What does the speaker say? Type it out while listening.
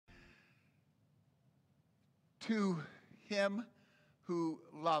To him who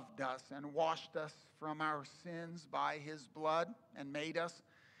loved us and washed us from our sins by his blood and made us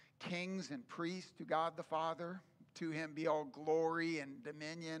kings and priests to God the Father, to him be all glory and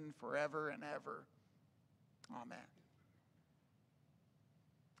dominion forever and ever. Amen.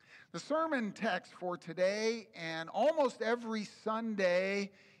 The sermon text for today and almost every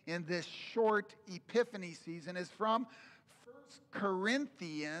Sunday in this short Epiphany season is from 1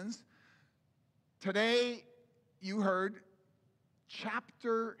 Corinthians. Today, you heard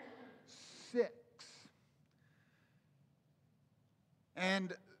chapter 6.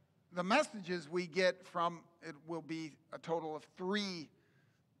 And the messages we get from it will be a total of 3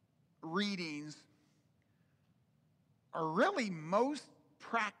 readings, are really most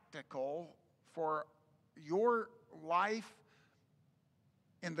practical for your life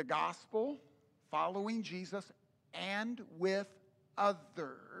in the gospel, following Jesus, and with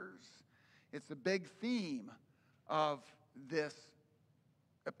others. It's a big theme of this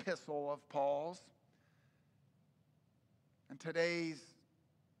epistle of Paul's. And today's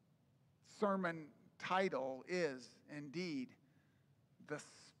sermon title is indeed the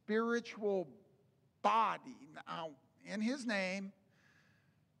spiritual body. Now, in his name,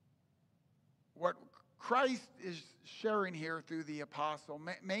 what Christ is sharing here through the apostle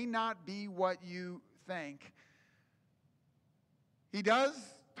may not be what you think. He does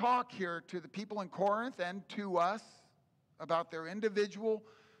talk here to the people in Corinth and to us about their individual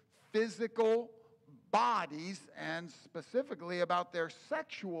physical bodies and specifically about their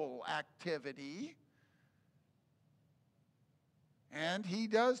sexual activity. And he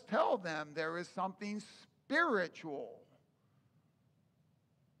does tell them there is something spiritual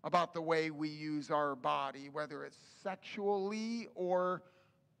about the way we use our body, whether it's sexually or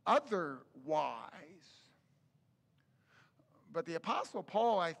otherwise. But the Apostle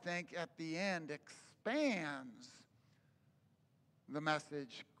Paul, I think, at the end expands the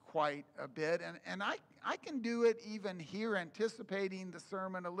message quite a bit. And I can do it even here, anticipating the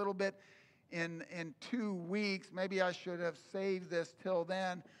sermon a little bit in 2 weeks. Maybe I should have saved this till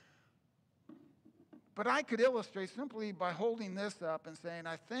then. But I could illustrate simply by holding this up and saying,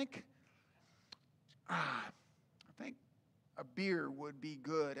 I think a beer would be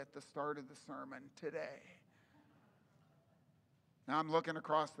good at the start of the sermon today. Now, I'm looking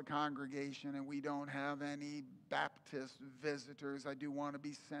across the congregation, and we don't have any Baptist visitors. I do want to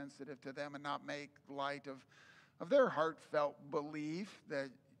be sensitive to them and not make light of their heartfelt belief that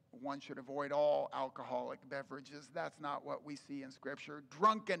one should avoid all alcoholic beverages. That's not what we see in Scripture.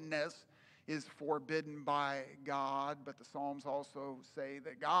 Drunkenness is forbidden by God, but the Psalms also say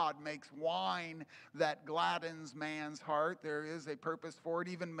that God makes wine that gladdens man's heart. There is a purpose for it,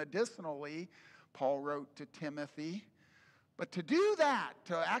 even medicinally, Paul wrote to Timothy. But to do that,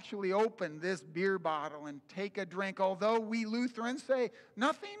 to actually open this beer bottle and take a drink, although we Lutherans say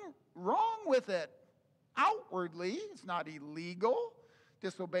nothing wrong with it outwardly, it's not illegal,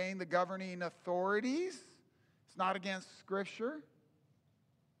 disobeying the governing authorities, it's not against Scripture.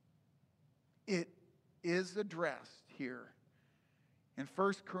 It is addressed here in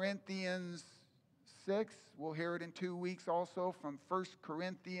 1 Corinthians 6. We'll hear it in 2 weeks also from 1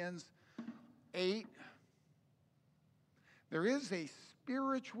 Corinthians 8. There is a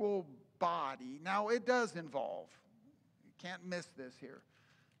spiritual body. Now, it does involve, you can't miss this here,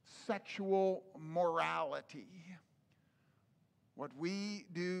 sexual morality. What we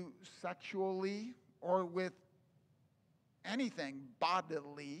do sexually or with anything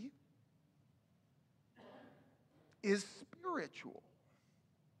bodily is spiritual.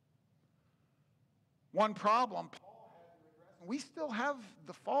 One problem Paul had to address, and we still have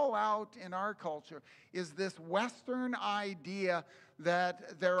the fallout in our culture, is this Western idea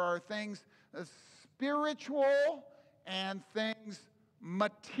that there are things spiritual and things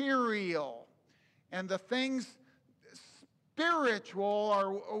material. And the things spiritual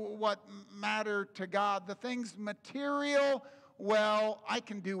are what matter to God. The things material, well, I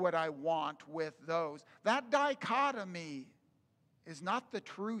can do what I want with those. That dichotomy is not the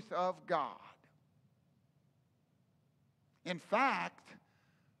truth of God. In fact,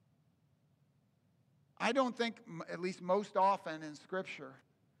 I don't think, at least most often in Scripture,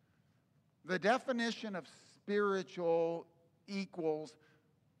 the definition of spiritual equals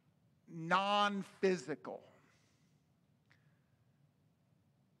non-physical.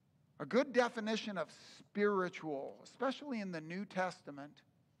 A good definition of spiritual, especially in the New Testament,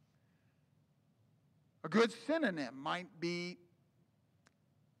 a good synonym might be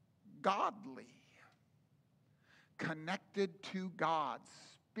godly, connected to God,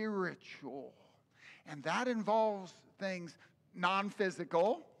 spiritual. And that involves things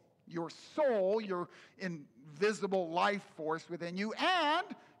non-physical. your soul, your invisible life force within you, and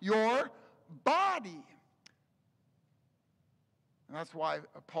your body. And that's why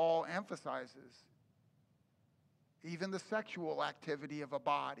Paul emphasizes even the sexual activity of a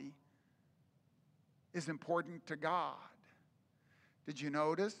body is important to God. Did you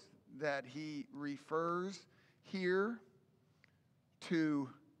notice that he refers here to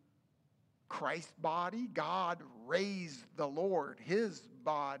Christ's body? God raised the Lord, his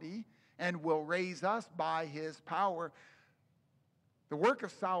body, and will raise us by his power. The work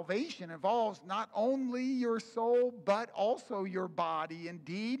of salvation involves not only your soul, but also your body,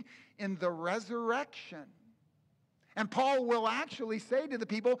 indeed, in the resurrection. And Paul will actually say to the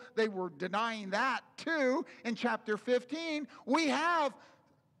people, they were denying that too, in chapter 15, we have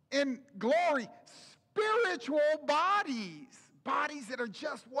in glory spiritual bodies, bodies that are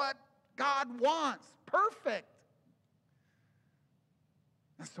just what God wants, perfect.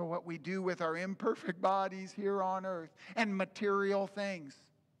 And so what we do with our imperfect bodies here on earth and material things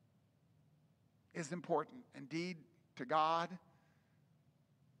is important indeed to God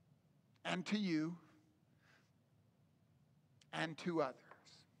and to you and to others.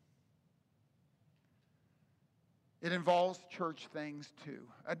 It involves church things too.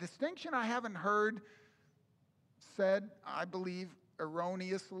 A distinction I haven't heard said, I believe,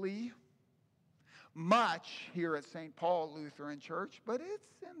 erroneously much here at St. Paul Lutheran Church, but it's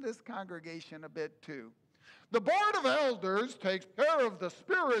in this congregation a bit too. The Board of Elders takes care of the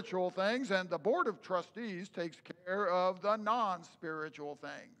spiritual things, and the Board of Trustees takes care of the non-spiritual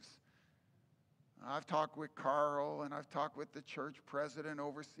things. I've talked with Carl, and I've talked with the church president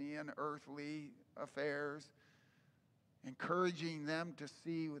overseeing earthly affairs, encouraging them to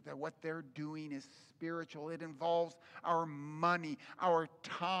see that what they're doing is spiritual. It involves our money, our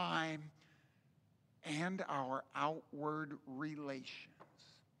time, and our outward relations.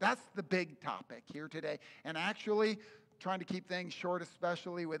 That's the big topic here today. And actually, trying to keep things short,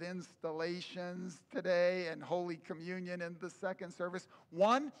 especially with installations today and Holy Communion in the second service.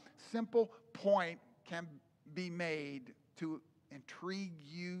 One simple point can be made to intrigue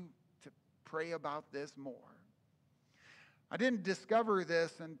you to pray about this more. I didn't discover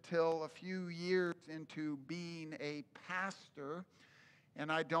this until a few years into being a pastor,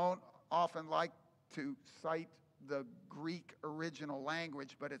 and I don't often like to cite the Greek original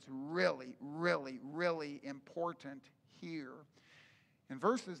language, but it's really, really, really important here. In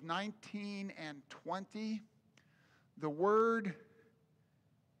verses 19 and 20, the word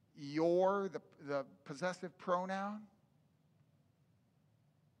your, the possessive pronoun,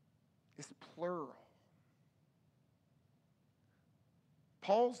 is plural.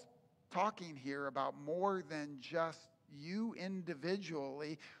 Paul's talking here about more than just you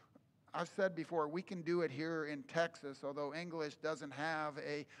individually. I've said before, we can do it here in Texas, although English doesn't have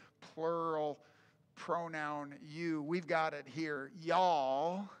a plural pronoun you. We've got it here,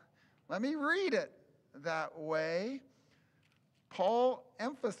 y'all. Let me read it that way. Paul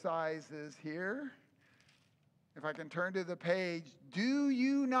emphasizes here, if I can turn to the page, do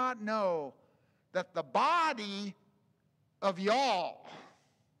you not know that the body of y'all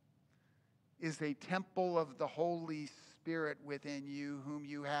is a temple of the Holy Spirit within you, whom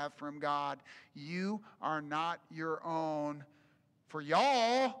you have from God? You are not your own, for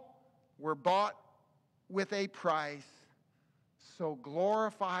y'all were bought with a price. So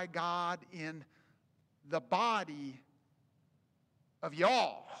glorify God in the body of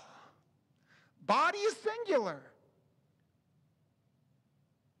y'all. Body is singular,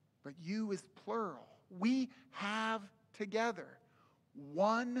 but you is plural. We have together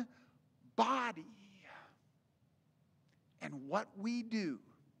one body. And what we do,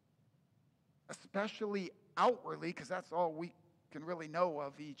 especially outwardly, because that's all we can really know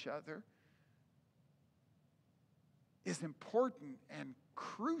of each other, is important and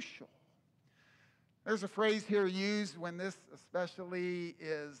crucial. There's a phrase here used when this especially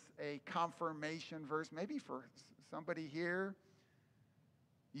is a confirmation verse, maybe for somebody here.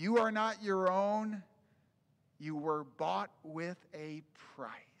 You are not your own. You were bought with a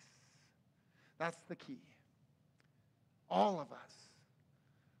price. That's the key. All of us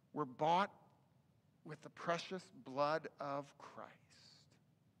were bought with the precious blood of Christ.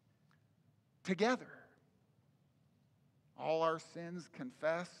 Together, all our sins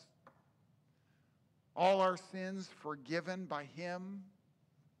confessed, all our sins forgiven by him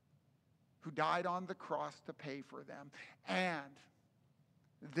who died on the cross to pay for them. And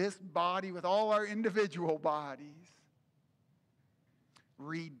this body, with all our individual bodies,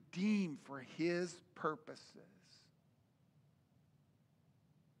 redeemed for his purposes.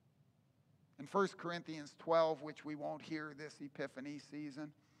 In 1 Corinthians 12, which we won't hear this Epiphany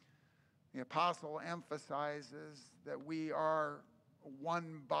season, The apostle emphasizes that we are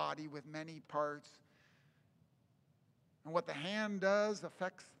one body with many parts. And what the hand does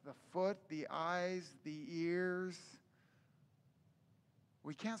affects the foot, the eyes, the ears.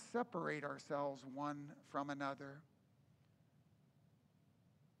 We can't separate ourselves one from another.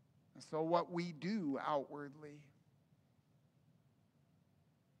 And so what we do outwardly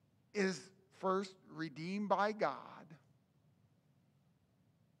is first redeemed by God,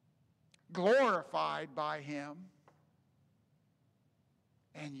 glorified by Him,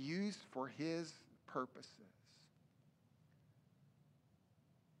 and used for His purposes.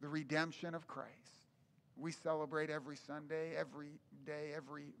 The redemption of Christ. We celebrate every Sunday, every day,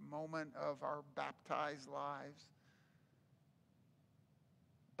 every moment of our baptized lives.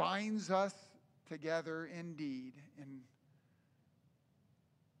 Binds us together indeed in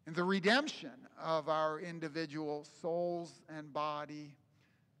the redemption of our individual souls and body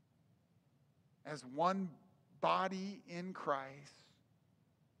as one body in Christ.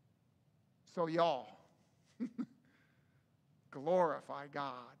 So y'all, glorify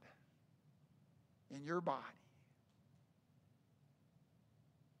God in your body.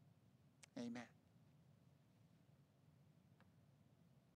 Amen.